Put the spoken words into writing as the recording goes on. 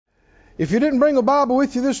If you didn't bring a Bible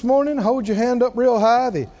with you this morning, hold your hand up real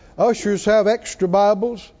high. The ushers have extra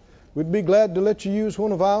Bibles. We'd be glad to let you use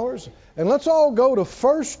one of ours. And let's all go to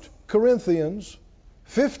 1 Corinthians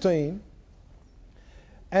 15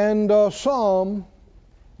 and Psalm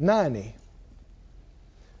 90.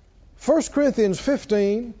 1 Corinthians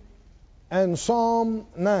 15 and Psalm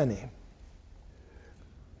 90.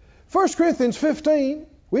 1 Corinthians 15,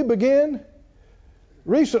 we began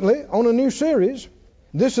recently on a new series.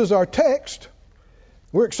 This is our text.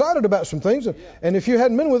 We're excited about some things. And if you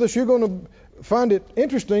hadn't been with us, you're going to find it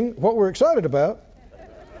interesting what we're excited about.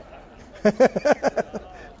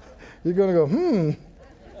 You're going to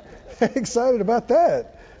go, excited about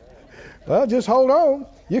that. Well, just hold on.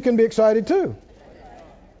 You can be excited too.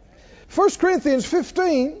 1 Corinthians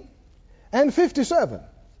 15 and 57.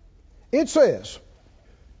 It says,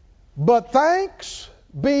 "But thanks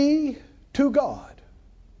be to God,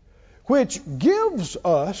 which gives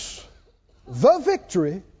us the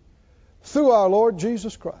victory through our Lord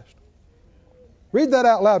Jesus Christ." Read that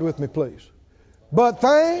out loud with me, please. "But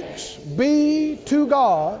thanks be to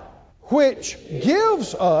God, which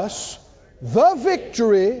gives us the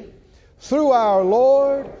victory through our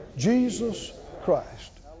Lord Jesus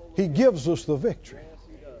Christ." He gives us the victory.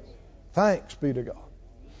 Thanks be to God.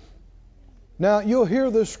 Now, you'll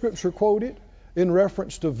hear this scripture quoted in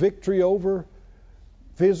reference to victory over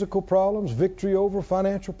physical problems, victory over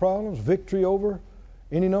financial problems, victory over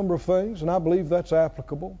any number of things, and I believe that's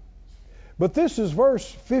applicable. But this is verse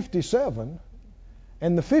 57,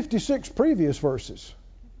 and the 56 previous verses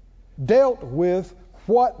dealt with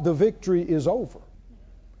what the victory is over.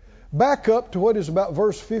 Back up to what is about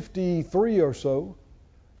verse 53 or so.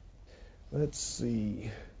 Let's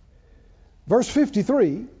see. Verse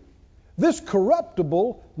 53, "This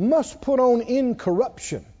corruptible must put on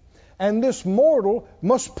incorruption, and this mortal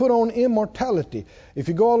must put on immortality." If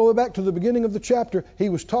you go all the way back to the beginning of the chapter, he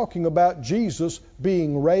was talking about Jesus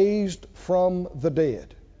being raised from the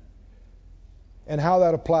dead and how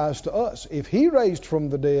that applies to us. If he raised from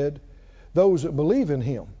the dead, those that believe in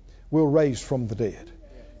him will raise from the dead.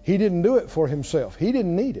 He didn't do it for himself. He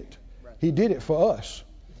didn't need it. He did it for us.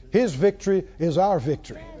 His victory is our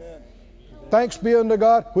victory. Thanks be unto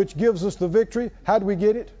God, which gives us the victory. How do we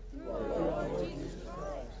get it?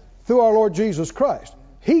 Through our Lord Jesus Christ.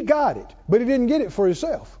 He got it, but he didn't get it for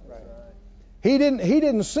himself. He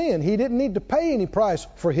didn't sin. He didn't need to pay any price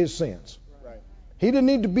for his sins. He didn't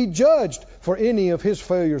need to be judged for any of his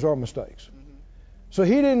failures or mistakes. So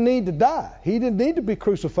he didn't need to die. He didn't need to be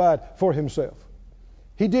crucified for himself.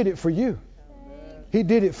 He did it for you. He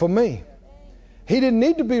did it for me. He didn't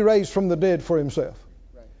need to be raised from the dead for himself.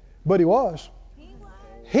 But he was.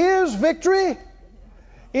 His victory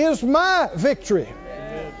is my victory.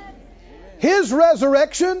 His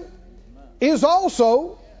resurrection is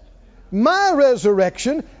also my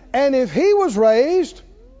resurrection. And if he was raised,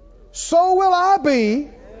 so will I be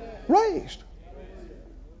raised.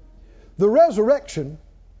 The resurrection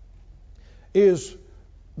is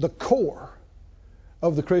the core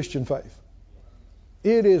of the Christian faith.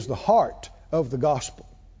 It is the heart of the gospel.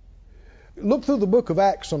 Look through the book of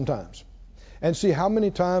Acts sometimes and see how many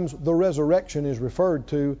times the resurrection is referred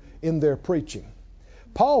to in their preaching.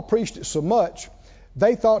 Paul preached it so much,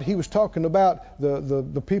 they thought he was talking about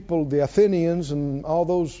the people, the Athenians and all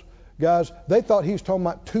those guys. They thought he was talking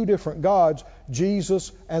about two different gods,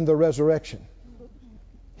 Jesus and the resurrection.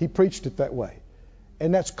 He preached it that way.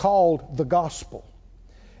 And that's called the gospel.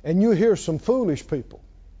 And you hear some foolish people,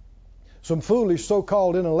 some foolish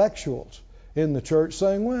so-called intellectuals in the church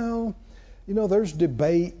saying, well, you know, there's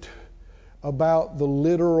debate about the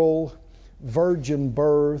literal virgin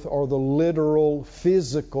birth or the literal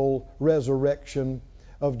physical resurrection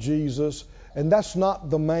of Jesus, and that's not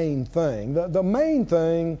the main thing. The main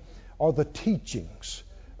thing are the teachings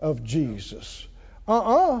of Jesus.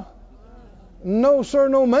 No, sir,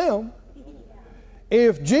 no, ma'am.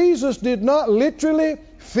 If Jesus did not literally,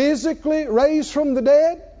 physically raise from the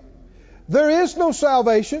dead, there is no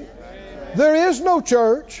salvation. There is no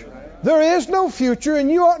church. There is no future, and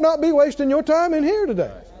you ought not be wasting your time in here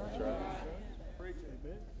today.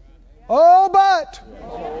 Oh, but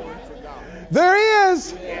there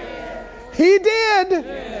is. He did.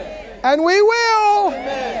 And we will.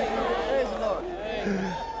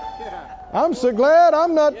 I'm so glad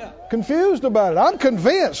I'm not confused about it. I'm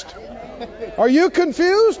convinced. Are you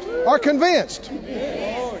confused or convinced?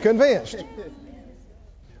 Convinced.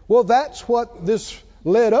 Well, that's what this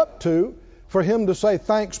led up to, for him to say,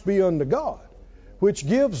 thanks be unto God, which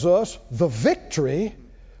gives us the victory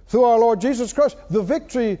through our Lord Jesus Christ. The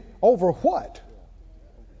victory over what?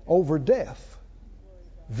 Over death.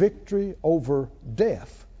 Victory over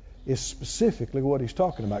death is specifically what he's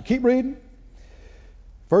talking about. Keep reading.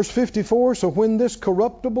 Verse 54, so when this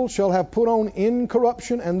corruptible shall have put on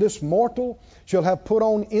incorruption, and this mortal shall have put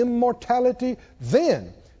on immortality,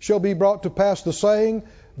 then shall be brought to pass the saying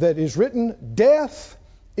that is written, death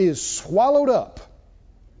is swallowed up.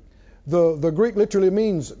 The Greek literally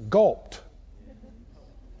means gulped.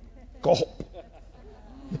 Gulp.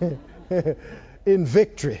 In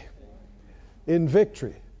victory. In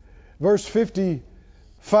victory. Verse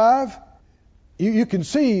 55, you can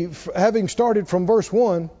see, having started from verse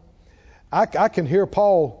 1, I can hear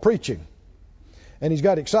Paul preaching. And he's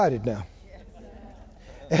got excited now.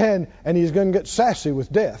 And he's going to get sassy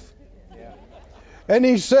with death. And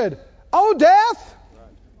he said, "Oh, death,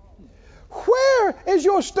 where is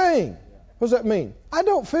your sting?" What does that mean? I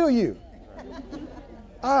don't feel you.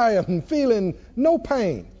 I am feeling no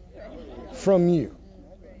pain from you.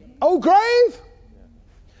 Oh, grave,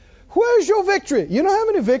 where's your victory? You know how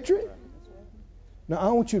many victory? Now,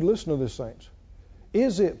 I want you to listen to this, saints.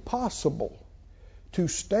 Is it possible to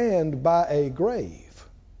stand by a grave,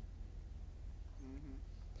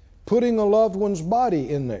 putting a loved one's body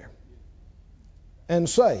in there, and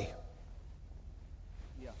say,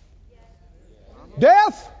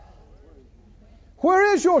 "Death,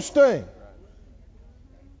 where is your sting?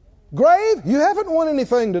 Grave, you haven't won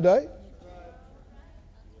anything today.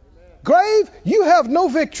 Grave, you have no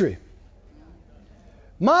victory.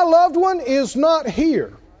 My loved one is not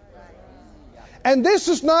here. And this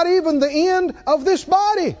is not even the end of this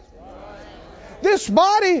body. This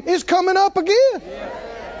body is coming up again.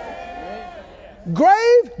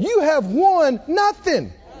 Grave, you have won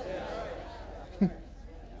nothing."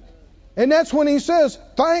 And that's when he says,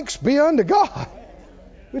 "Thanks be unto God,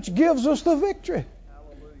 which gives us the victory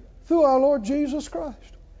through our Lord Jesus Christ."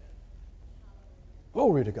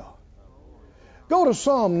 Glory to God. Go to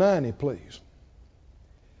Psalm 90, please.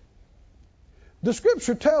 The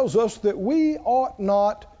Scripture tells us that we ought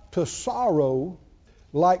not to sorrow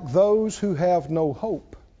like those who have no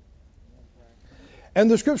hope. And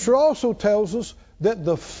the Scripture also tells us that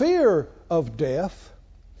the fear of death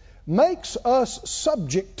makes us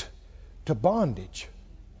subject to bondage,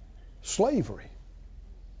 slavery.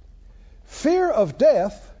 Fear of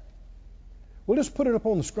death, we'll just put it up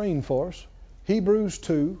on the screen for us. Hebrews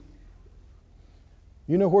 2.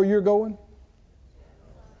 You know where you're going?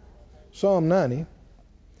 Psalm 90.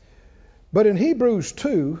 But in Hebrews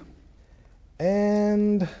 2,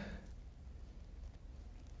 and I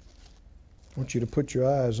want you to put your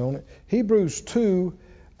eyes on it. Hebrews 2,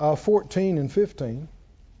 14 and 15.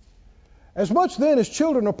 As much then as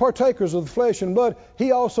children are partakers of the flesh and blood,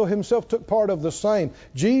 he also himself took part of the same.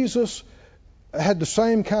 Jesus had the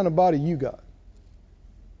same kind of body you got.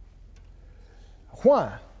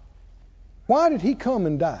 Why? Why did he come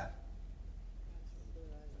and die?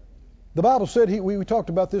 The Bible said, we talked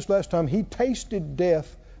about this last time, he tasted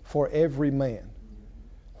death for every man.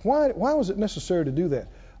 Why was it necessary to do that?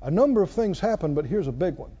 A number of things happened, but here's a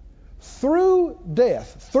big one. Through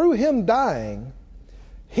death, through him dying,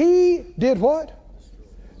 he did what?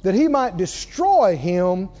 That he might destroy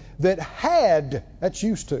him that had, that's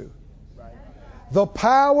used to, the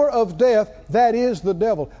power of death, that is the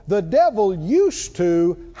devil. The devil used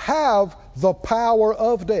to have the power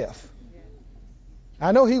of death.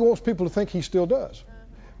 I know he wants people to think he still does,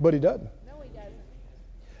 but he doesn't. No, he doesn't.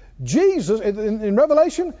 Jesus, in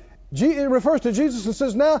Revelation, it refers to Jesus and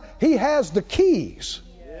says now he has the keys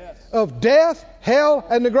of death, hell,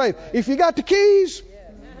 and the grave. If you got the keys,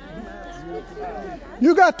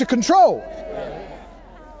 you got the control.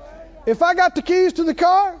 If I got the keys to the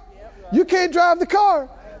car, you can't drive the car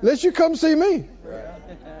unless you come see me.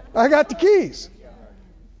 I got the keys.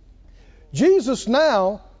 Jesus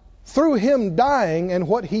now, through him dying and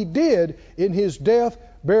what he did in his death,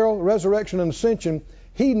 burial, resurrection, and ascension,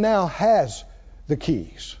 he now has the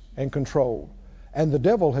keys and control. And the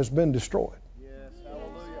devil has been destroyed.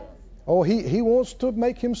 Oh, he wants to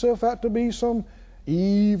make himself out to be some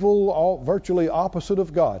evil, virtually opposite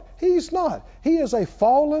of God. He's not. He is a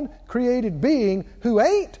fallen, created being who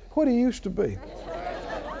ain't what he used to be.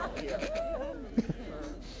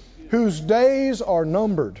 Whose days are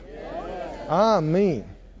numbered. I mean.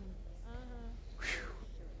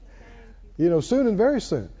 You know, soon and very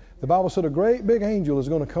soon, the Bible said a great big angel is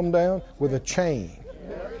going to come down with a chain.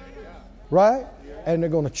 Right? And they're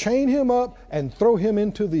going to chain him up and throw him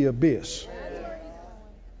into the abyss.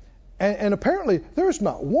 And apparently, there's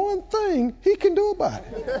not one thing he can do about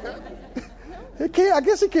it. I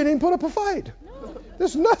guess he can't even put up a fight.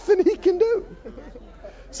 There's nothing he can do.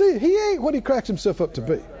 See, he ain't what he cracks himself up to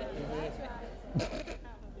be.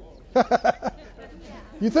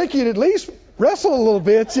 You think he'd at least wrestle a little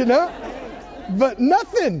bit, you know. But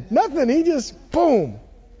nothing. He just, boom.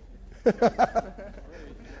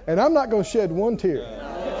 And I'm not going to shed one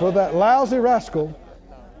tear for that lousy rascal.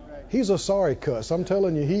 He's a sorry cuss. I'm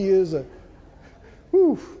telling you, he is a,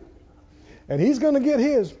 whew. And he's going to get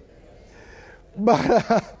his.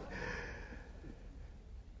 But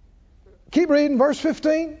keep reading, verse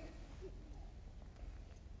 15.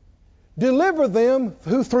 Deliver them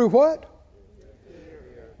who through what?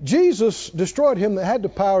 Jesus destroyed him that had the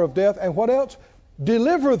power of death. And what else?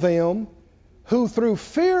 Deliver them who through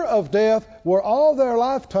fear of death were all their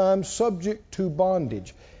lifetime subject to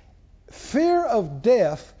bondage. Fear of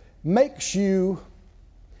death makes you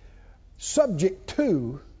subject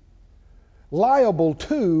to, liable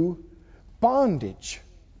to bondage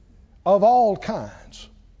of all kinds.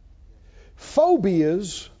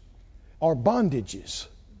 Phobias are bondages.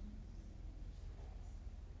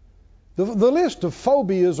 The list of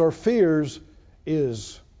phobias or fears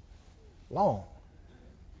is long.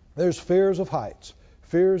 There's fears of heights,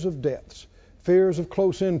 fears of depths, fears of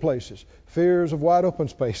close-in places, fears of wide open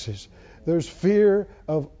spaces. There's fear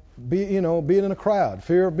of being in a crowd,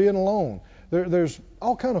 fear of being alone. There's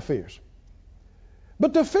all kind of fears.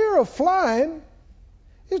 But the fear of flying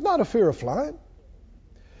is not a fear of flying.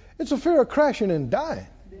 It's a fear of crashing and dying.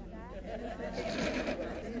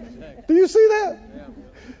 Do you see that?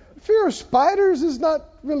 Fear of spiders is not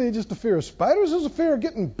really just a fear of spiders. It's a fear of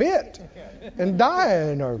getting bit and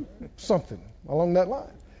dying or something along that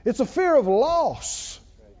line. It's a fear of loss.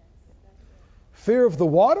 Fear of the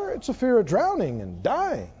water, it's a fear of drowning and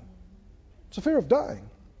dying. It's a fear of dying.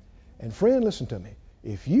 And friend, listen to me.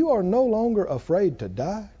 If you are no longer afraid to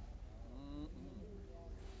die,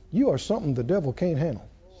 you are something the devil can't handle.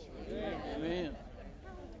 Amen.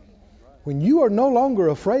 When you are no longer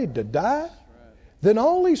afraid to die, then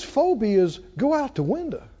all these phobias go out the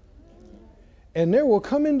window. And there will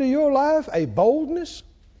come into your life a boldness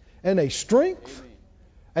and a strength,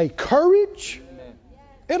 a courage.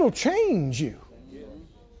 It'll change you.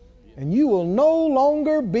 And you will no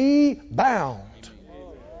longer be bound,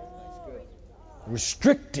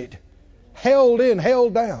 restricted, held in,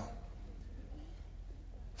 held down.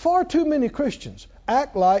 Far too many Christians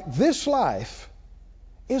act like this life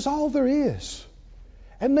is all there is.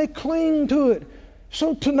 And they cling to it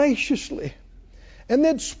so tenaciously. And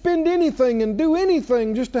they'd spend anything and do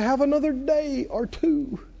anything just to have another day or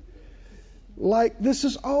two. Like this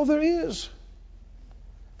is all there is.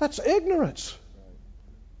 That's ignorance.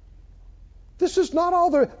 This is not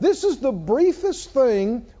all there. This is the briefest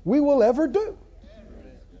thing we will ever do.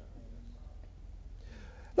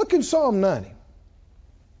 Look in Psalm 90,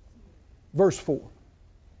 verse 4.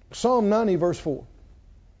 Psalm 90, verse 4.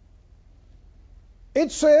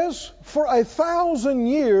 It says, for 1,000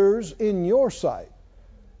 years in your sight,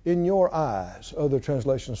 in your eyes, other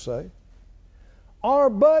translations say, are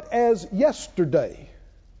but as yesterday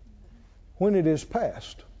when it is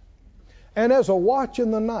past, and as a watch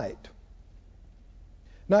in the night.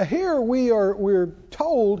 Now here we're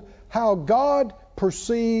told how God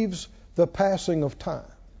perceives the passing of time.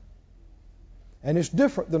 And it's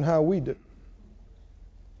different than how we do.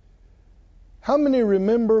 How many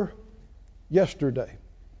remember yesterday?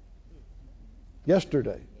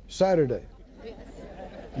 Yesterday, Saturday.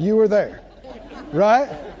 You were there, right?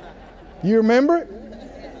 You remember it?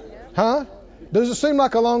 Huh? Does it seem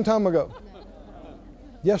like a long time ago?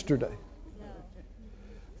 Yesterday.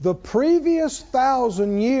 The previous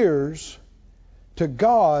 1,000 years to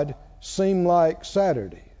God seem like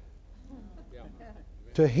Saturday.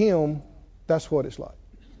 To Him, that's what it's like.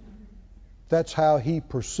 That's how He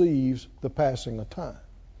perceives the passing of time.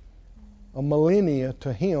 A millennia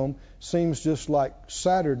to Him seems just like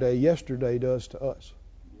Saturday, yesterday does to us.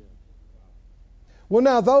 Well,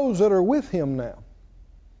 now those that are with Him now,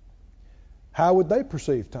 how would they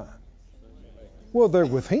perceive time? Well, they're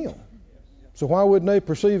with Him. So why wouldn't they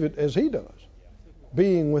perceive it as He does,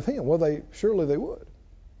 being with Him? Well, surely they would.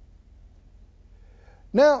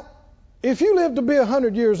 Now, if you live to be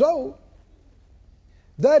 100 years old,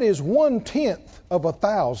 that is 1/10 of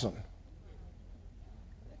 1,000.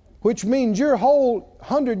 Which means your whole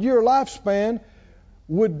 100-year lifespan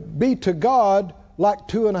would be to God like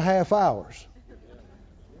 2.5 hours.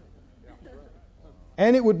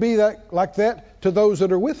 And it would be like that to those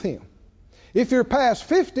that are with Him. If you're past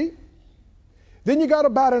 50, then you got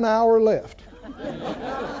about an hour left.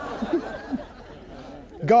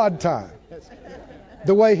 God time.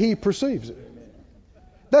 The way He perceives it.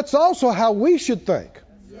 That's also how we should think.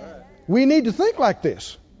 We need to think like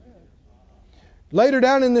this. Later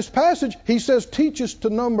down in this passage, He says, teach us to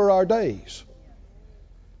number our days.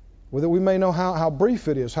 Whether we may know how brief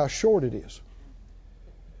it is, how short it is.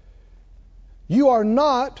 You are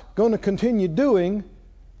not going to continue doing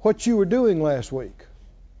what you were doing last week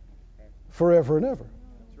forever and ever.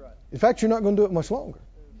 In fact, you're not going to do it much longer.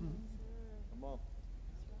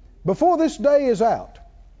 Before this day is out,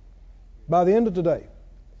 by the end of today,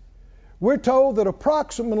 we're told that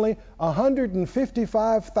approximately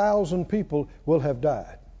 155,000 people will have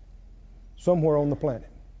died somewhere on the planet.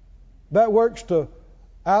 That works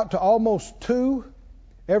out to almost 2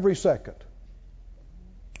 every second.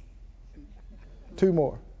 2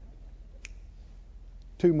 more.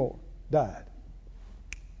 2 more died.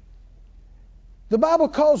 The Bible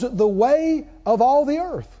calls it the way of all the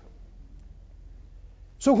earth.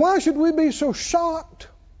 So why should we be so shocked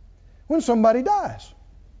when somebody dies?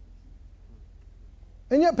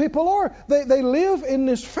 And yet people are. They live in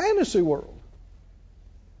this fantasy world.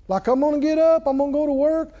 Like, I'm going to get up, I'm going to go to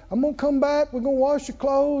work, I'm going to come back, we're going to wash your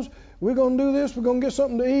clothes, we're going to do this, we're going to get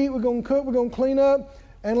something to eat, we're going to cook, we're going to clean up.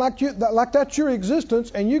 And like that's your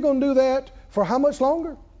existence, and you're going to do that for how much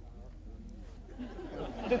longer?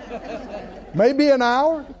 Maybe an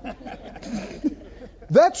hour?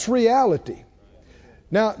 That's reality.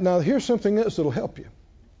 Now here's something else that'll help you.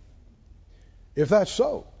 If that's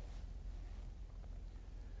so,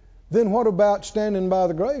 then what about standing by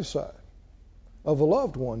the graveside of a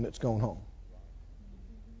loved one that's gone home?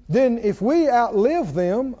 Then if we outlive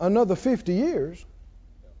them another 50 years,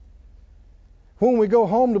 when we go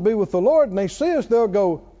home to be with the Lord and they see us, they'll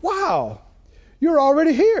go, wow, you're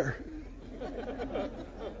already here.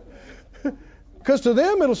 Because to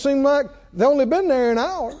them it'll seem like they've only been there an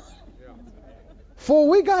hour before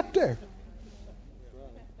we got there.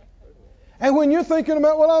 And when you're thinking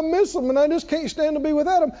about, well, I miss them and I just can't stand to be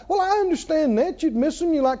without them. Well, I understand that. You'd miss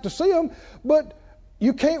them. You like to see them. But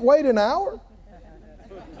you can't wait an hour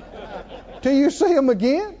till you see them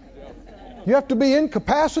again. You have to be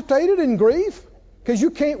incapacitated in grief because you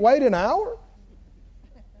can't wait an hour.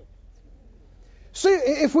 See,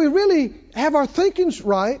 if we really have our thinkings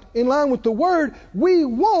right, in line with the Word, we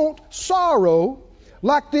won't sorrow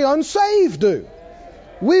like the unsaved do.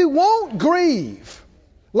 We won't grieve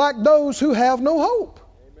like those who have no hope.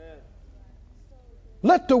 Amen.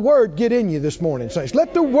 Let the Word get in you this morning, saints.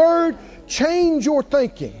 Let the Word change your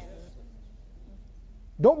thinking.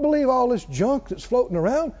 Don't believe all this junk that's floating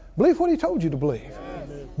around. Believe what He told you to believe.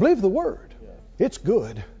 Amen. Believe the Word. It's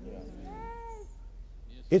good.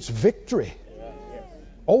 It's victory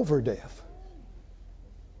over death.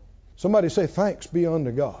 Somebody say, thanks be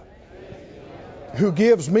unto God, who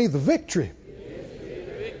gives me the victory.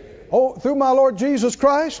 Oh, through my Lord Jesus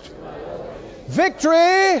Christ.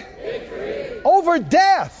 Victory over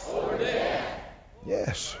death.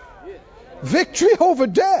 Yes. Victory over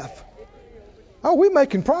death. Oh, we're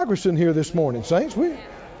making progress in here this morning, saints. We're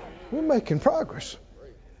making progress.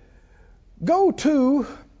 Go to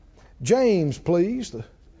James, please, the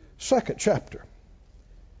 2nd chapter.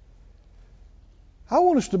 I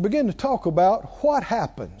want us to begin to talk about what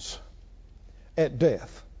happens at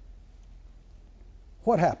death.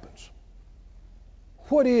 What happens?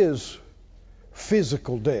 What is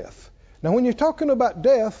physical death? Now, when you're talking about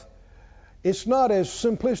death, it's not as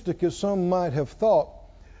simplistic as some might have thought.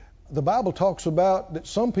 The Bible talks about that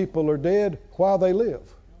some people are dead while they live.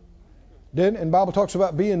 And the Bible talks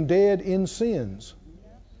about being dead in sins.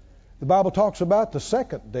 The Bible talks about the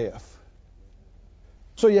second death.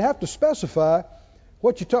 So you have to specify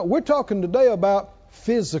what you talk. We're talking today about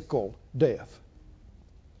physical death.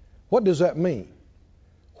 What does that mean?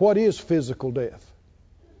 What is physical death?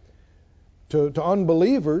 To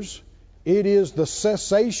unbelievers, it is the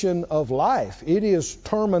cessation of life. It is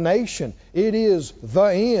termination. It is the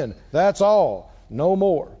end. That's all. No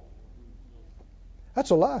more. That's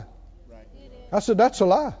a lie. I said, that's a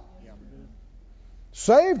lie.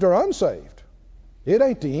 Saved or unsaved, it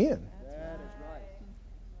ain't the end.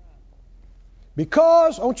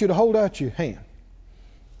 Because I want you to hold out your hand.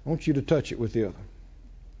 I want you to touch it with the other.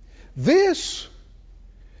 This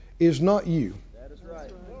is not you. That is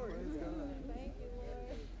right.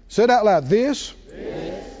 Say it out loud. This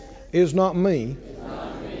is not me.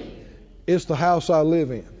 It's the house I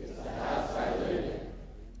live in.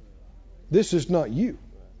 This is not you.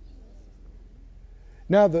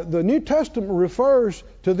 Now, the New Testament refers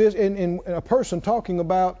to this in a person talking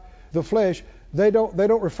about the flesh. They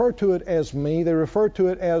don't refer to it as me. They refer to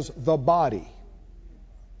it as the body.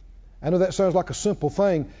 I know that sounds like a simple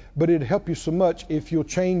thing, but it'd help you so much if you'll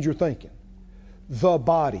change your thinking. The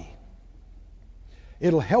body.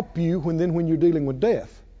 It'll help you when you're dealing with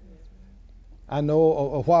death. I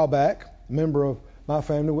know a while back, a member of my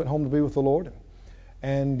family went home to be with the Lord,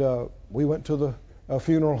 and we went to the a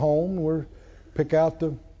funeral home. We pick out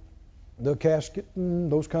the casket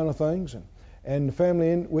and those kind of things. And the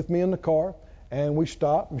family with me in the car. And we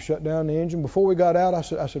stopped and shut down the engine. Before we got out, I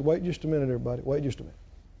said, wait just a minute, everybody. Wait just a minute.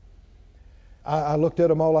 I looked at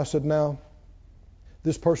them all. I said, now,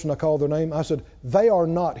 this person, I called their name. I said, they are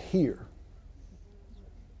not here.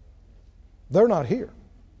 They're not here.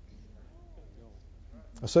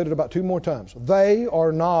 I said it about 2 more times. They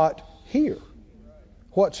are not here.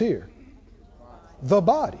 What's here? The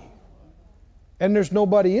body. And there's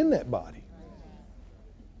nobody in that body.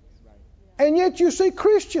 And yet you see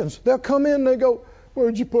Christians, they'll come in and they go,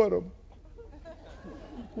 where'd you put them?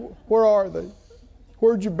 Where are they?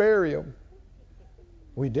 Where'd you bury them?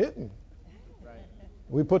 We didn't.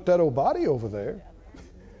 We put that old body over there.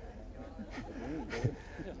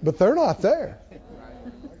 But they're not there.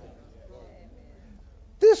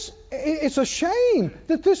 It's a shame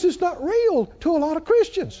that this is not real to a lot of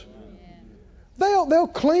Christians. They'll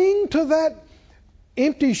cling to that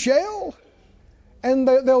empty shell. And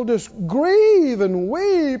they'll just grieve and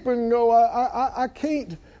weep and go, I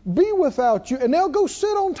can't be without you. And they'll go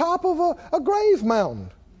sit on top of a grave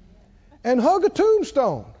mountain and hug a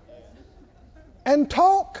tombstone and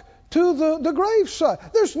talk to the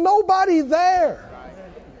gravesite. There's nobody there.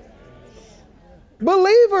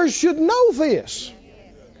 Believers should know this.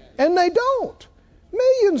 And they don't.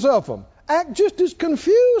 Millions of them act just as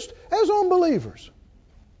confused as unbelievers.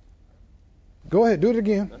 Go ahead, do it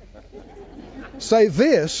again. Say,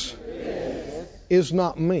 this is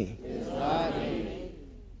not me.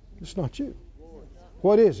 It's not you.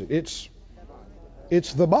 What is it?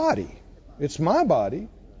 It's the body. It's my body.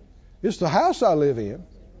 It's the house I live in.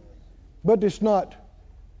 But it's not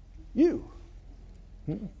you.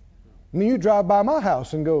 I mean, you drive by my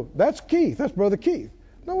house and go, that's Keith. That's Brother Keith.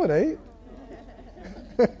 No, it ain't.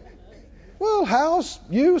 Well, house,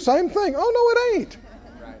 you, same thing. Oh, no, it ain't.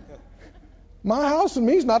 My house and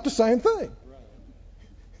me's not the same thing.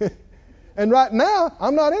 And right now,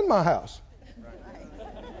 I'm not in my house.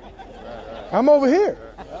 I'm over here.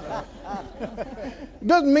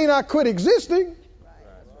 Doesn't mean I quit existing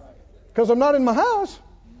because I'm not in my house.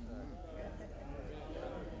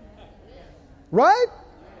 Right?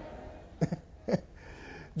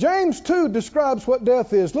 James 2 describes what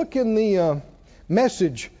death is. Look in the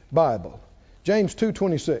Message Bible. James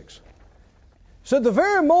 2:26. Said the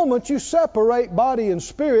very moment you separate body and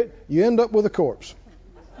spirit, you end up with a corpse.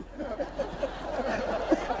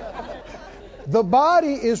 The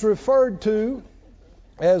body is referred to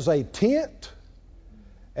as a tent,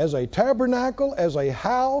 as a tabernacle, as a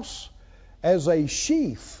house, as a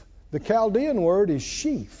sheath. The Chaldean word is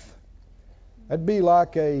sheath. That'd be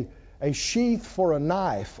like a sheath for a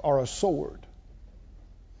knife or a sword.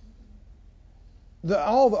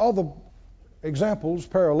 All the examples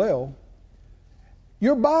parallel.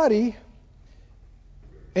 Your body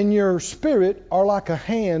and your spirit are like a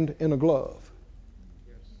hand in a glove.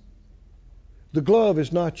 The glove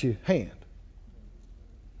is not your hand.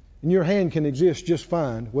 And your hand can exist just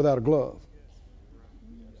fine without a glove.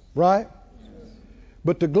 Right?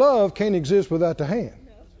 But the glove can't exist without the hand.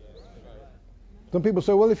 Some people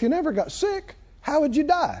say, well, if you never got sick, how would you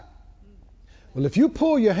die? Well, if you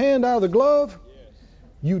pull your hand out of the glove,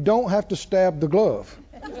 you don't have to stab the glove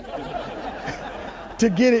to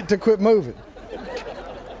get it to quit moving.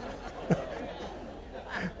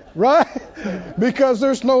 Right? Because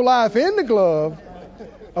there's no life in the glove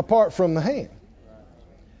apart from the hand.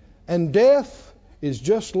 And death is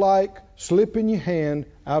just like slipping your hand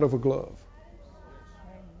out of a glove.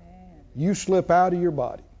 You slip out of your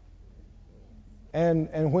body.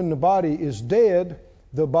 And when the body is dead,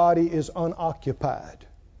 the body is unoccupied.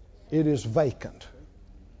 It is vacant.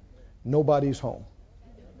 Nobody's home.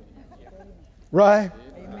 Right?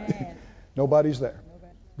 Nobody's there.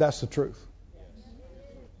 That's the truth.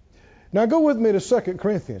 Now go with me to 2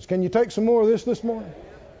 Corinthians. Can you take some more of this morning?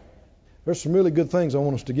 There's some really good things I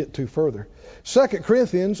want us to get to further. 2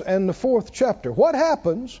 Corinthians and the 4th chapter. What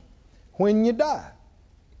happens when you die?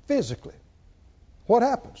 Physically. What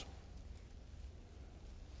happens?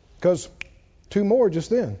 Because 2 more just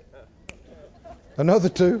then. Another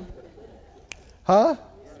 2. Huh?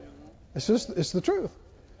 It's the truth.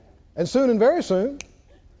 And soon and very soon,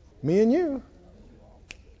 me and you.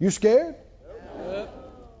 You scared?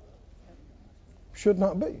 Should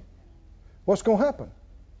not be. What's going to happen?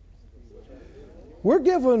 We're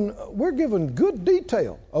given good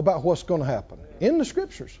detail about what's going to happen in the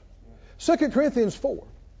Scriptures. 2 Corinthians 4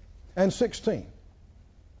 and 16.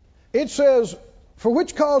 It says, for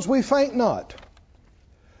which cause we faint not,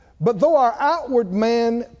 but though our outward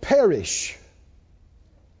man perish,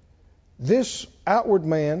 this outward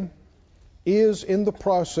man is in the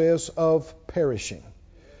process of perishing.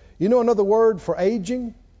 You know another word for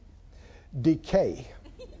aging? Decay.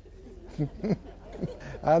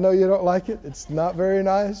 I know you don't like it. It's not very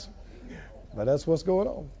nice, but that's what's going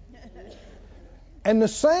on. And the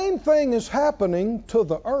same thing is happening to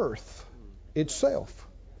the earth itself.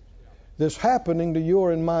 That's happening to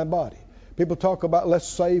your and my body. People talk about let's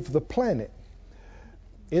save the planet.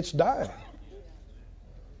 It's dying.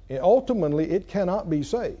 Ultimately, it cannot be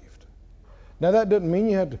saved. Now, that doesn't mean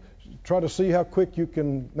you have to try to see how quick you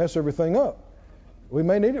can mess everything up. We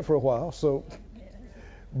may need it for a while.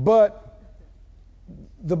 But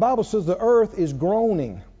the Bible says the earth is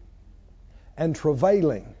groaning and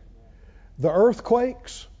travailing. The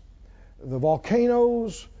earthquakes, the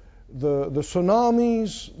volcanoes, the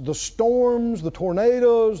tsunamis, the storms, the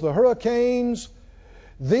tornadoes, the hurricanes,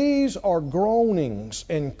 these are groanings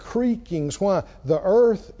and creakings. Why? The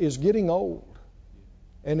earth is getting old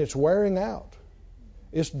and it's wearing out.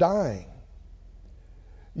 It's dying.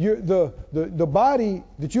 The body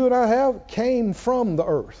that you and I have came from the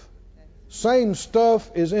earth. Same stuff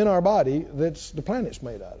is in our body that's the planet's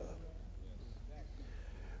made out of.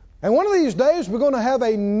 And one of these days we're going to have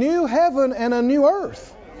a new heaven and a new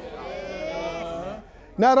earth.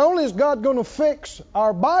 Not only is God going to fix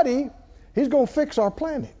our body, He's going to fix our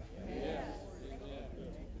planet.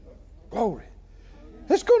 Glory.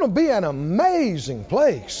 It's going to be an amazing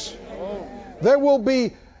place. It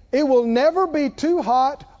will never be too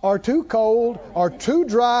hot or too cold or too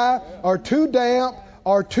dry or too damp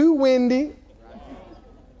or too windy.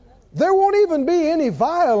 There won't even be any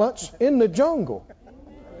violence in the jungle.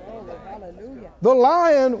 The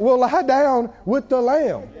lion will lie down with the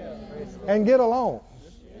lamb and get along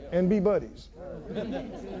and be buddies.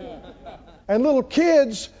 And little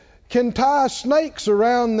kids can tie snakes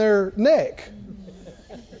around their neck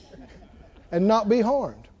and not be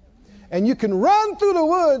harmed. And you can run through the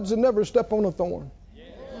woods and never step on a thorn.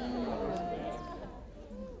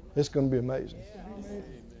 It's going to be amazing.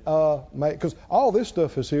 Because all this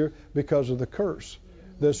stuff is here because of the curse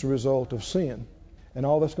that's a result of sin. And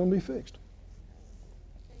all that's going to be fixed.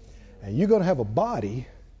 And you're going to have a body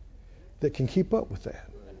that can keep up with that.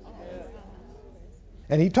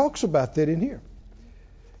 And he talks about that in here.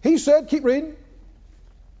 He said, keep reading.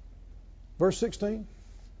 Verse 16.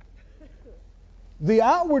 The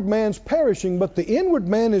outward man's perishing, but the inward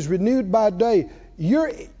man is renewed by day.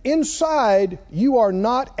 You're inside, you are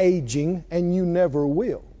not aging, and you never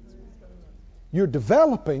will. You're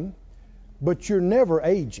developing, but you're never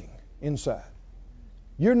aging inside.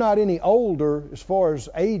 You're not any older as far as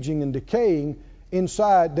aging and decaying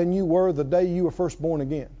inside than you were the day you were first born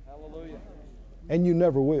again. Hallelujah. And you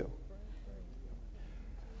never will.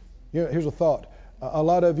 You know, here's a thought. A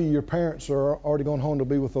lot of you, your parents are already gone home to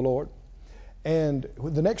be with the Lord. And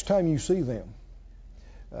the next time you see them,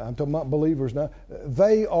 I'm talking about believers now,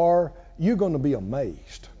 you're going to be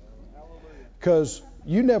amazed. Because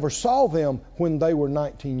you never saw them when they were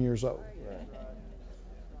 19 years old.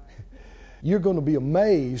 You're going to be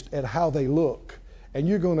amazed at how they look. And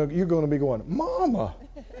you're going to be going, Mama,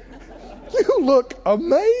 you look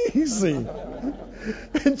amazing.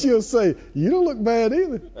 And she'll say, you don't look bad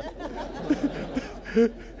either.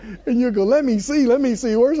 And you'll go, let me see,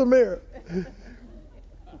 where's the mirror?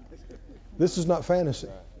 This is not fantasy.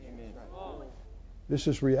 This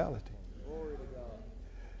is reality.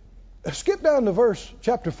 Skip down to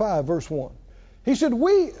chapter 5, verse 1. He said,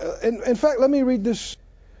 in fact, let me read this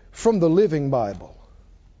from the Living Bible.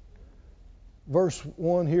 Verse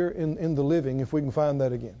 1 here in the Living, if we can find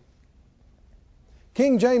that again.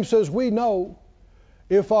 King James says, we know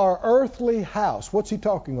if our earthly house, what's he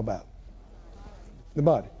talking about? The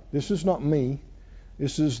body. This is not me.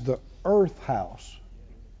 This is the earth house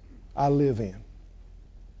I live in.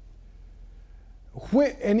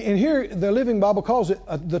 And here the Living Bible calls it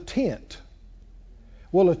the tent.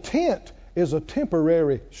 Well, a tent is a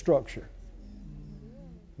temporary structure.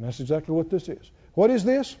 And that's exactly what this is. What is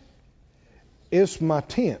this? It's my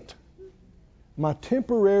tent. My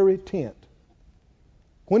temporary tent.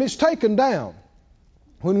 When it's taken down,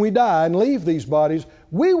 when we die and leave these bodies,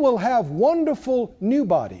 we will have wonderful new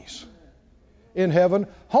bodies in heaven,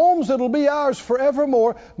 homes that'll be ours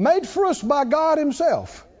forevermore, made for us by God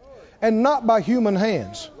Himself and not by human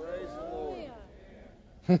hands.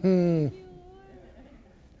 We're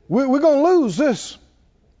going to lose this,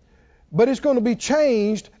 but it's going to be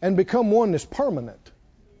changed and become one that's permanent.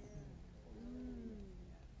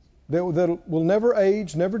 That will never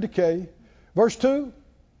age, never decay. Verse 2,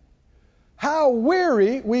 how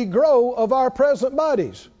weary we grow of our present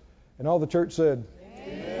bodies. And all the church said,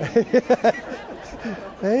 Amen.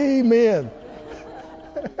 Amen.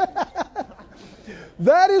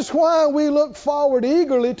 That is why we look forward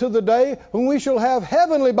eagerly to the day when we shall have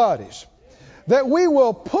heavenly bodies that we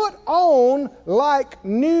will put on like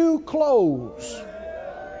new clothes.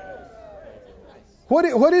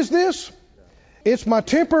 What is this? It's my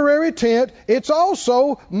temporary tent. It's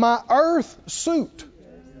also my earth suit.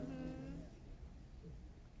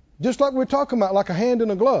 Just like we're talking about, like a hand in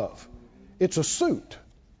a glove. It's a suit.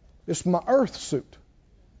 It's my earth suit.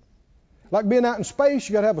 Like being out in space,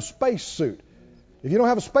 you got to have a space suit. If you don't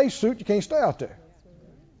have a space suit, you can't stay out there.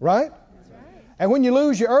 Right? And when you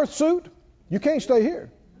lose your earth suit, you can't stay here.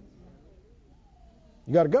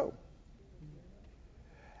 You got to go.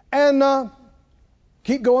 And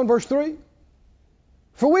keep going, verse 3.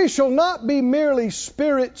 For we shall not be merely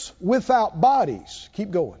spirits without bodies.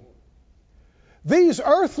 Keep going. These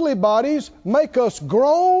earthly bodies make us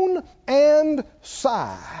groan and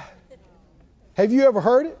sigh. Have you ever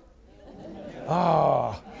heard it?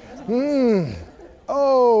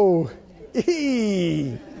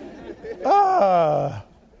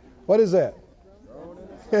 What is that?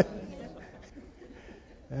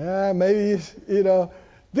 Maybe,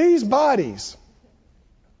 these bodies.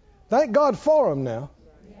 Thank God for them now.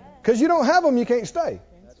 Because you don't have them, you can't stay.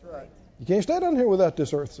 That's right. You can't stay down here without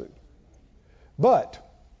this earth suit. But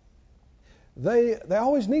they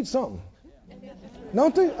always need something.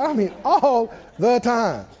 Don't they? I mean, all the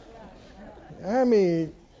time. I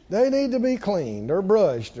mean, they need to be cleaned or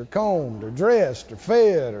brushed or combed or dressed or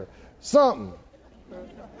fed or something.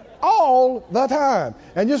 All the time.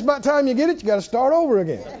 And just about the time you get it, you got to start over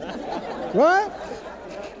again. Right?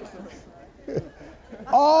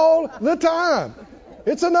 All the time.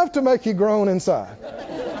 It's enough to make you groan inside.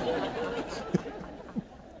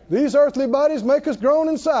 These earthly bodies make us groan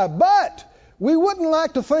inside. But we wouldn't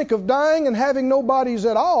like to think of dying and having no bodies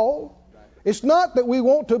at all. It's not that we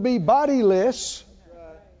want to be bodiless,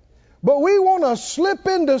 but we want to slip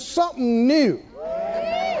into something new.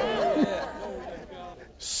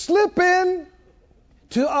 Slip in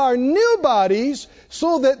to our new bodies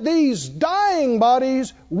so that these dying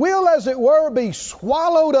bodies will, as it were, be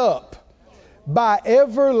swallowed up by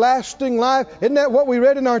everlasting life. Isn't that what we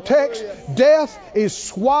read in our text? Death is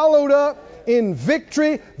swallowed up in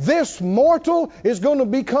victory. This mortal is going to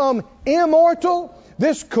become immortal.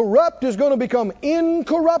 This corrupt is going to become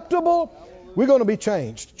incorruptible. We're going to be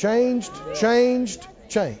changed. Changed.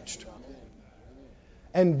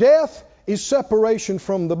 And death is separation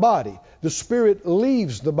from the body. The spirit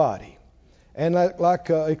leaves the body. And like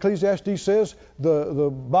Ecclesiastes says,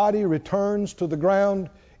 the body returns to the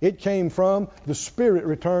ground it came from. The spirit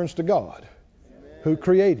returns to God, who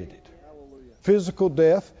created it. Physical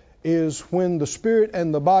death is when the spirit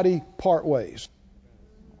and the body part ways.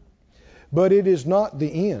 But it is not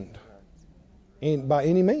the end by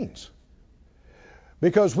any means.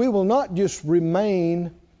 Because we will not just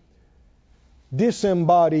remain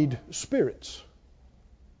disembodied spirits.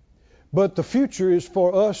 But the future is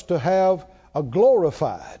for us to have a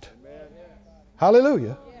glorified,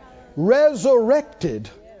 hallelujah, resurrected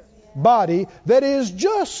body that is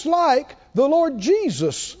just like the Lord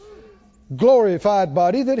Jesus' glorified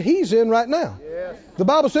body that He's in right now. The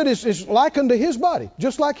Bible said it's likened to His body,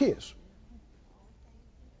 just like His.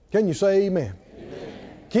 Can you say amen?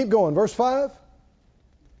 Keep going. Verse 5.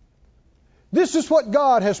 This is what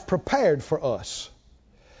God has prepared for us.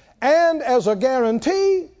 And as a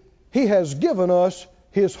guarantee, He has given us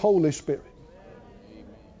His Holy Spirit.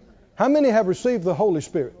 How many have received the Holy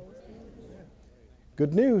Spirit?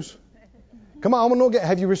 Good news. Come on, I want to know,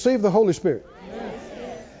 have you received the Holy Spirit? Yes.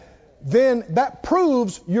 Then that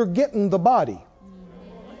proves you're getting the body.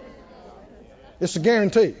 It's a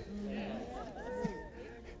guarantee.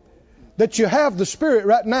 That you have the Spirit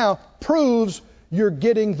right now proves you're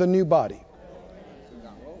getting the new body.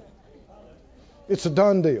 It's a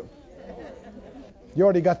done deal. You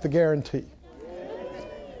already got the guarantee.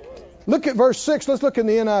 Look at verse 6. Let's look in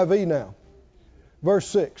the NIV now. Verse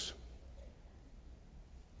 6.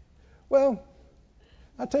 Well,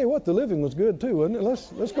 I tell you what, the living was good too, wasn't it?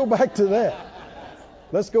 Let's go back to that.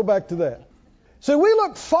 Let's go back to that. So we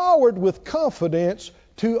look forward with confidence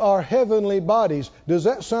to our heavenly bodies. Does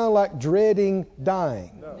that sound like dreading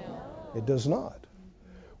dying? No. It does not.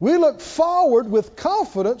 We look forward with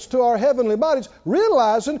confidence to our heavenly bodies,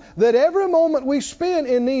 realizing that every moment we spend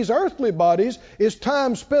in these earthly bodies is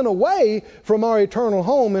time spent away from our eternal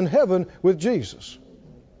home in heaven with Jesus.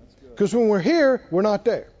 Because when we're here, we're not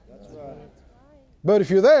there. But if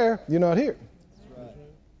you're there, you're not here.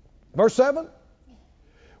 Verse 7.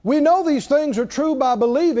 We know these things are true by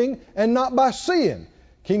believing and not by seeing.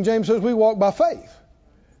 King James says we walk by faith,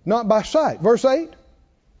 not by sight. Verse 8.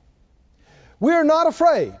 We are not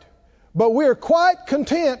afraid, but we're quite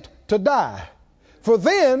content to die, for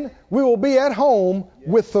then we will be at home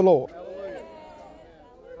with the Lord.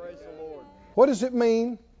 What does it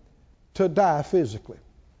mean to die physically?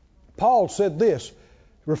 Paul said this,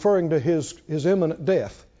 referring to his imminent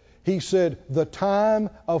death. He said, the time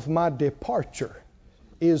of my departure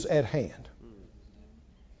is at hand.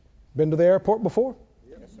 Been to the airport before?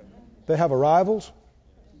 They have arrivals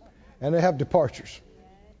and they have departures.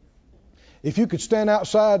 If you could stand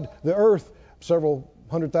outside the earth several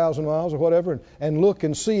 100,000 miles or whatever and look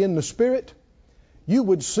and see in the spirit, you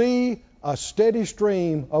would see a steady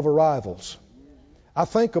stream of arrivals. I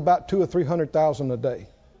think about 200,000 or 300,000 a day.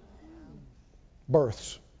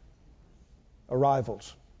 Births,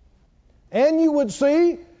 arrivals. And you would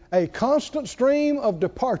see a constant stream of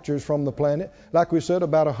departures from the planet, like we said,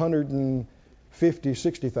 about 150,000,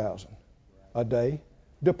 60,000 a day.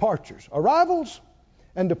 Departures, arrivals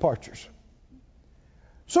and departures.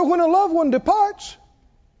 So when a loved one departs,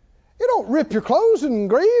 you don't rip your clothes and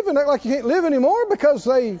grieve and act like you can't live anymore because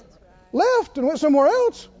they left and went somewhere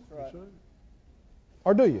else.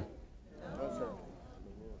 Or do you?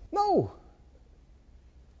 No.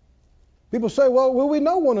 People say, well, will we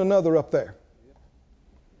know one another up there?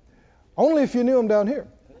 Only if you knew them down here.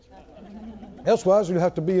 Elsewise, you'll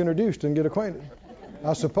have to be introduced and get acquainted,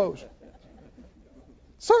 I suppose.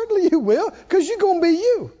 Certainly you will, because you're going to be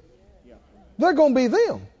you. They're going to be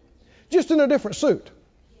them, just in a different suit.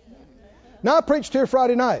 Now, I preached here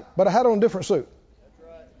Friday night, but I had on a different suit.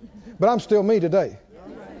 But I'm still me today,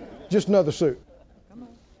 just another suit.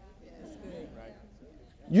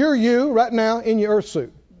 You're you right now in your earth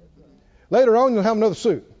suit. Later on, you'll have another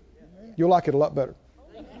suit. You'll like it a lot better.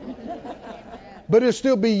 But it'll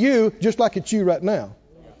still be you, just like it's you right now.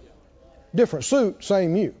 Different suit,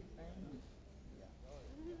 same you.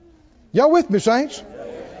 Y'all with me, saints?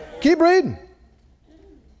 Keep reading.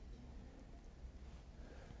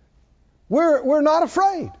 We're not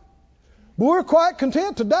afraid. But we're quite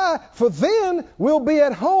content to die, for then we'll be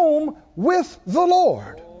at home with the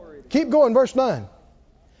Lord. Keep going, verse 9.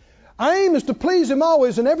 Our aim is to please Him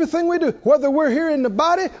always in everything we do. Whether we're here in the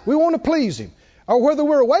body, we want to please Him. Or whether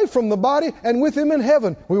we're away from the body and with Him in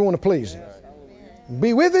heaven, we want to please Him.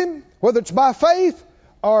 Be with Him, whether it's by faith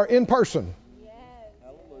or in person.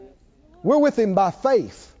 We're with Him by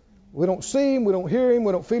faith. We don't see Him, we don't hear Him,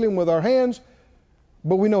 we don't feel Him with our hands,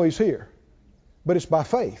 but we know He's here. But it's by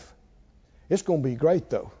faith. It's going to be great,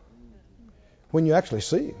 though, when you actually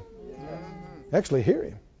see Him, actually hear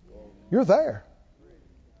Him. You're there.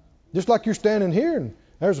 Just like you're standing here and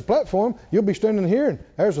there's a platform, you'll be standing here and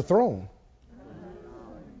there's a throne.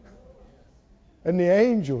 And the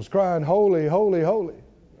angels crying, holy, holy, holy.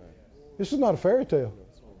 This is not a fairy tale.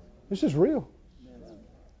 This is real.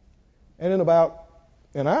 And in about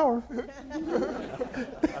an hour,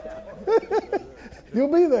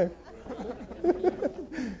 you'll be there.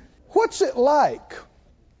 What's it like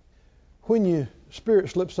when your spirit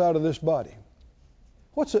slips out of this body?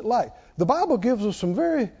 What's it like? The Bible gives us some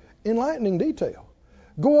very enlightening detail.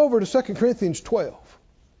 Go over to 2 Corinthians 12.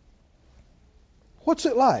 What's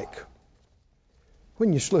it like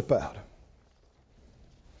when you slip out?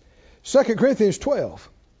 2 Corinthians 12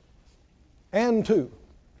 and 2.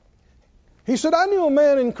 He said, I knew a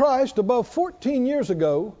man in Christ above 14 years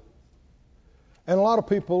ago, and a lot of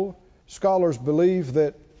people, scholars, believe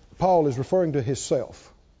that Paul is referring to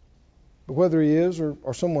himself. But whether he is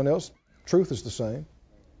or someone else, truth is the same.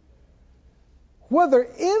 Whether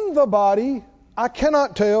in the body, I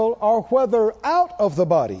cannot tell, or whether out of the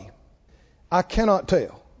body, I cannot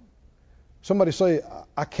tell. Somebody say,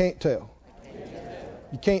 I can't tell.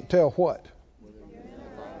 You can't tell what?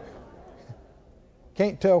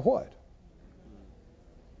 Can't tell what?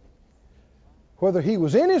 Whether he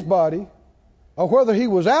was in his body or whether he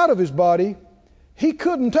was out of his body, he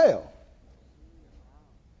couldn't tell.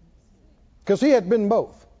 Because he had been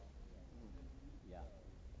both.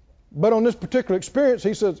 But on this particular experience,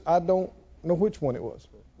 he says, I don't know which one it was.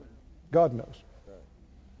 God knows.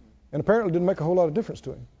 And apparently it didn't make a whole lot of difference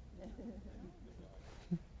to him.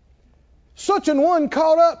 Such an one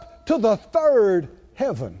caught up to the third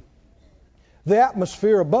heaven. The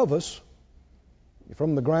atmosphere above us,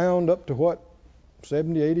 from the ground up to what?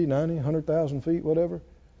 70, 80, 90, 100,000 feet, whatever.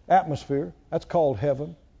 Atmosphere. That's called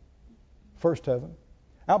heaven. First heaven.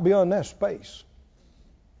 Out beyond that, space.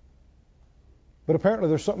 But apparently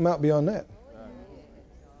there's something out beyond that.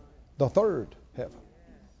 The third heaven.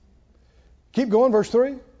 Keep going, verse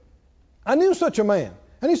 3. I knew such a man.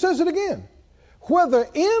 And he says it again. Whether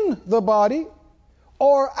in the body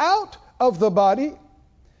or out of the body,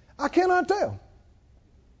 I cannot tell.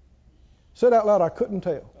 Say it out loud, I couldn't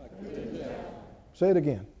tell. Say it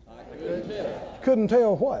again. Couldn't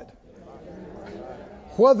tell what?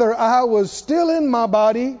 Whether I was still in my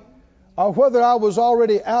body or whether I was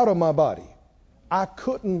already out of my body. I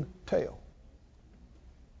couldn't tell.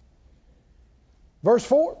 Verse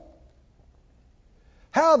 4.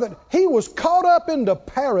 How that he was caught up into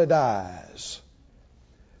paradise.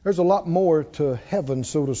 There's a lot more to heaven,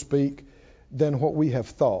 so to speak, than what we have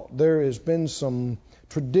thought. There has been some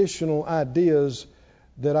traditional ideas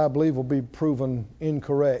that I believe will be proven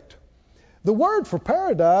incorrect. The word for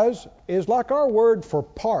paradise is like our word for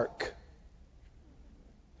park,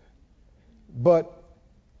 but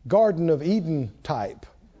Garden of Eden type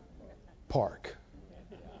park.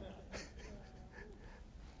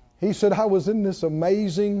 He said, I was in this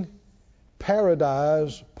amazing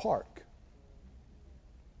paradise park.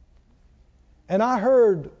 And I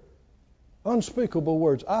heard unspeakable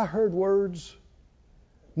words. I heard words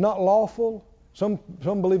not lawful. Some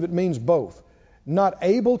believe it means both. Not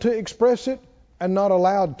able to express it and not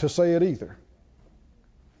allowed to say it either.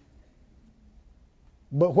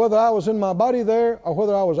 But whether I was in my body there or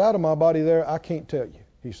whether I was out of my body there, I can't tell you,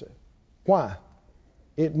 he said. Why?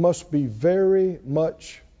 It must be very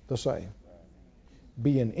much the same.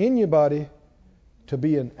 Being in your body to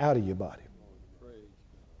being out of your body.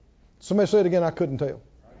 Somebody say it again, I couldn't tell.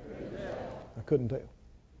 I couldn't tell.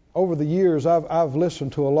 Over the years, I've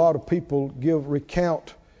listened to a lot of people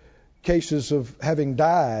recount cases of having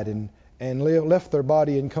died and left their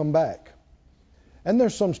body and come back. And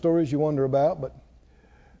there's some stories you wonder about, but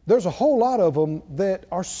there's a whole lot of them that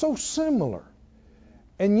are so similar.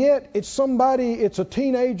 And yet it's a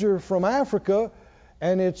teenager from Africa,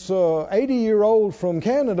 and it's an 80-year-old from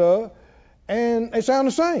Canada, and they sound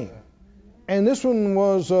the same. And this one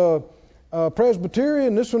was a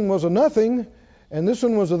Presbyterian, this one was a nothing, and this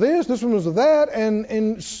one was a this one was a that, and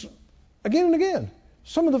again and again,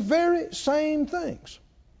 some of the very same things.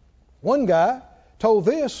 One guy told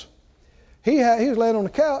this, he was laying on the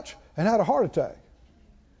couch and had a heart attack.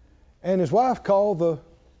 And his wife called the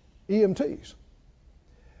EMTs.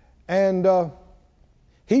 And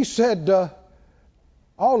he said,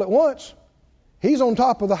 all at once, he's on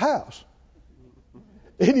top of the house.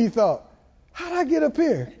 And he thought, how did I get up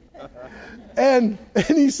here? And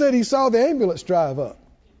he said he saw the ambulance drive up.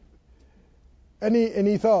 And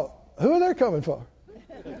he thought, who are they coming for?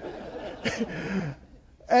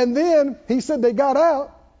 And then he said they got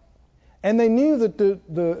out and they knew that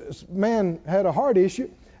the man had a heart issue.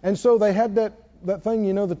 And so they had that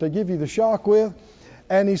thing, that they give you the shock with.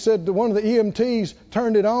 And he said one of the EMTs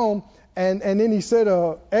turned it on, and then he said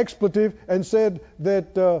an expletive and said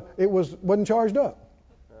that it wasn't charged up.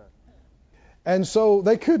 And so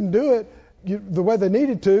they couldn't do it the way they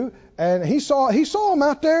needed to. And he saw him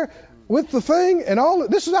out there with the thing and all.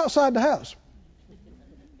 This is outside the house.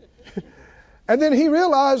 And then he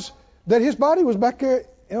realized that his body was back there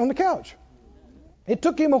on the couch. It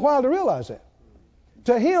took him a while to realize that.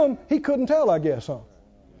 To him, he couldn't tell, I guess, huh?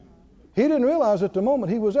 He didn't realize at the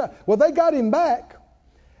moment he was out. Well, they got him back,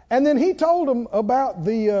 and then he told them about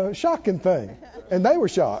the shocking thing, and they were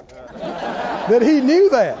shocked that he knew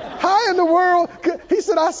that. How in the world? He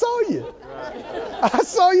said, I saw you. I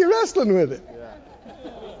saw you wrestling with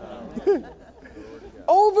it.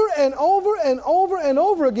 Over and over and over and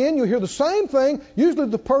over again, you hear the same thing. Usually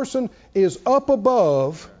the person is up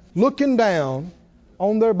above, looking down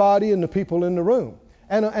on their body and the people in the room.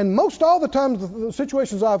 And most all the times, the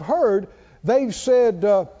situations I've heard, they've said,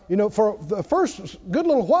 for the first good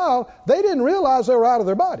little while, they didn't realize they were out of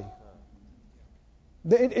their body.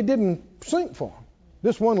 It didn't sink for them.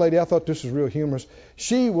 This one lady, I thought this was real humorous.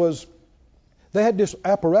 They had this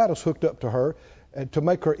apparatus hooked up to her to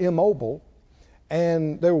make her immobile,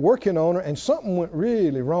 and they were working on her, and something went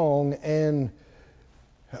really wrong, and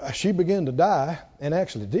she began to die, and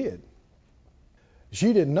actually did.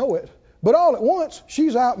 She didn't know it. But all at once,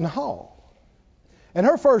 she's out in the hall. And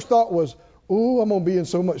her first thought was, ooh, I'm going to be in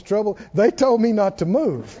so much trouble. They told me not to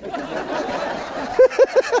move.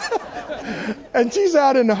 And she's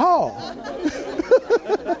out in the hall.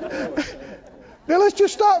 Now let's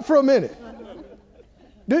just stop for a minute.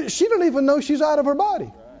 She don't even know she's out of her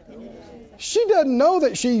body. She doesn't know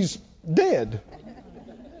that she's dead.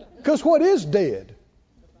 Because what is dead?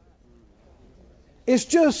 It's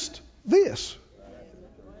just this.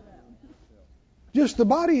 Just the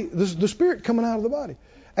body, the spirit coming out of the body.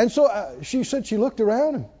 And so she said she looked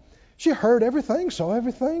around and she heard everything, saw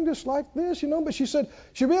everything just like this, But she said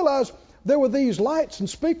she realized there were these lights and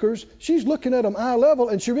speakers. She's looking at them eye level,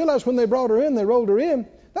 and she realized when they brought her in, they rolled her in.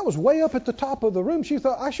 That was way up at the top of the room. She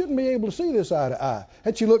thought, I shouldn't be able to see this eye to eye.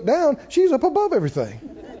 And she looked down, she's up above everything.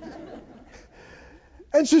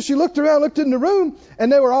 And so she looked around, looked in the room,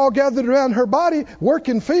 and they were all gathered around her body,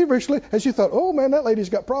 working feverishly. And she thought, oh, man, that lady's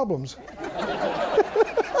got problems.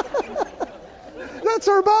 That's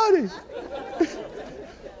her body.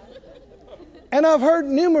 And I've heard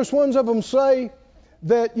numerous ones of them say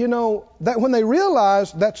that, that when they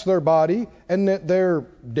realize that's their body and that they're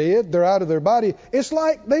dead, they're out of their body, it's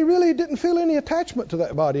like they really didn't feel any attachment to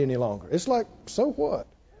that body any longer. It's like, so what?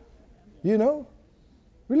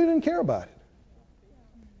 Really didn't care about it.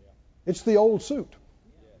 It's the old suit.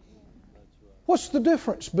 What's the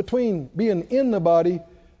difference between being in the body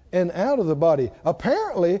and out of the body?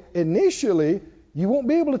 Apparently, initially, you won't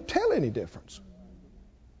be able to tell any difference.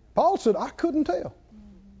 Paul said, I couldn't tell.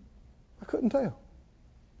 I couldn't tell.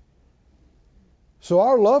 So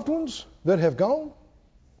our loved ones that have gone,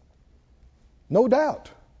 no doubt,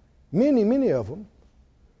 many of them,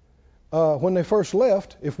 when they first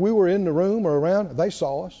left, if we were in the room or around, they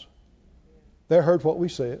saw us. They heard what we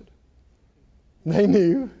said. They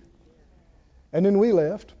knew. And then we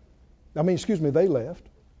left. They left.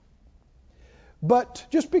 But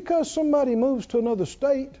just because somebody moves to another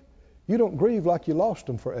state, you don't grieve like you lost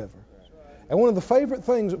them forever. And one of the favorite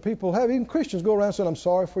things that people have, even Christians go around saying, I'm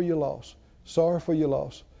sorry for your loss. Sorry for your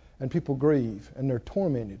loss. And people grieve and they're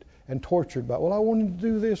tormented and tortured by, well, I wanted to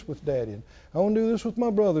do this with Daddy, and I want to do this with my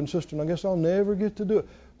brother and sister, and I guess I'll never get to do it.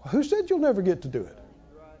 Well, who said you'll never get to do it?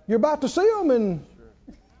 You're about to see them in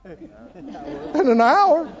an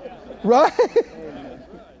hour, right?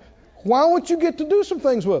 Why won't you get to do some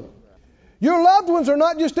things with them? Your loved ones are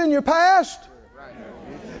not just in your past.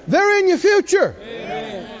 They're in your future.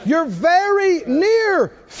 Your very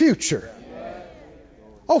near future.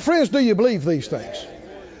 Oh, friends, do you believe these things?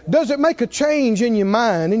 Does it make a change in your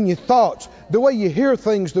mind, in your thoughts, the way you hear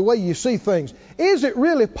things, the way you see things? Is it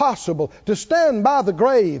really possible to stand by the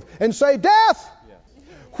grave and say, Death,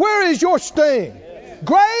 where is your sting?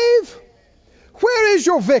 Grave, where is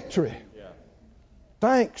your victory?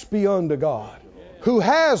 Thanks be unto God, who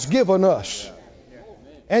has given us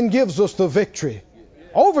and gives us the victory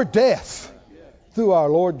over death through our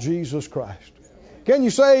Lord Jesus Christ. Can you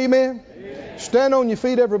say amen? Amen. Stand on your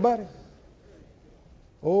feet, everybody.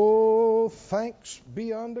 Oh, thanks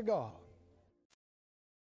be unto God.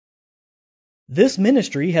 This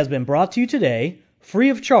ministry has been brought to you today free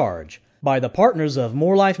of charge by the partners of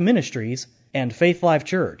More Life Ministries and Faith Life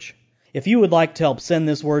Church. If you would like to help send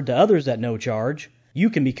this word to others at no charge,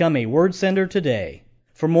 you can become a word sender today.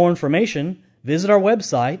 For more information, visit our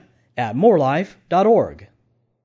website at morelife.org.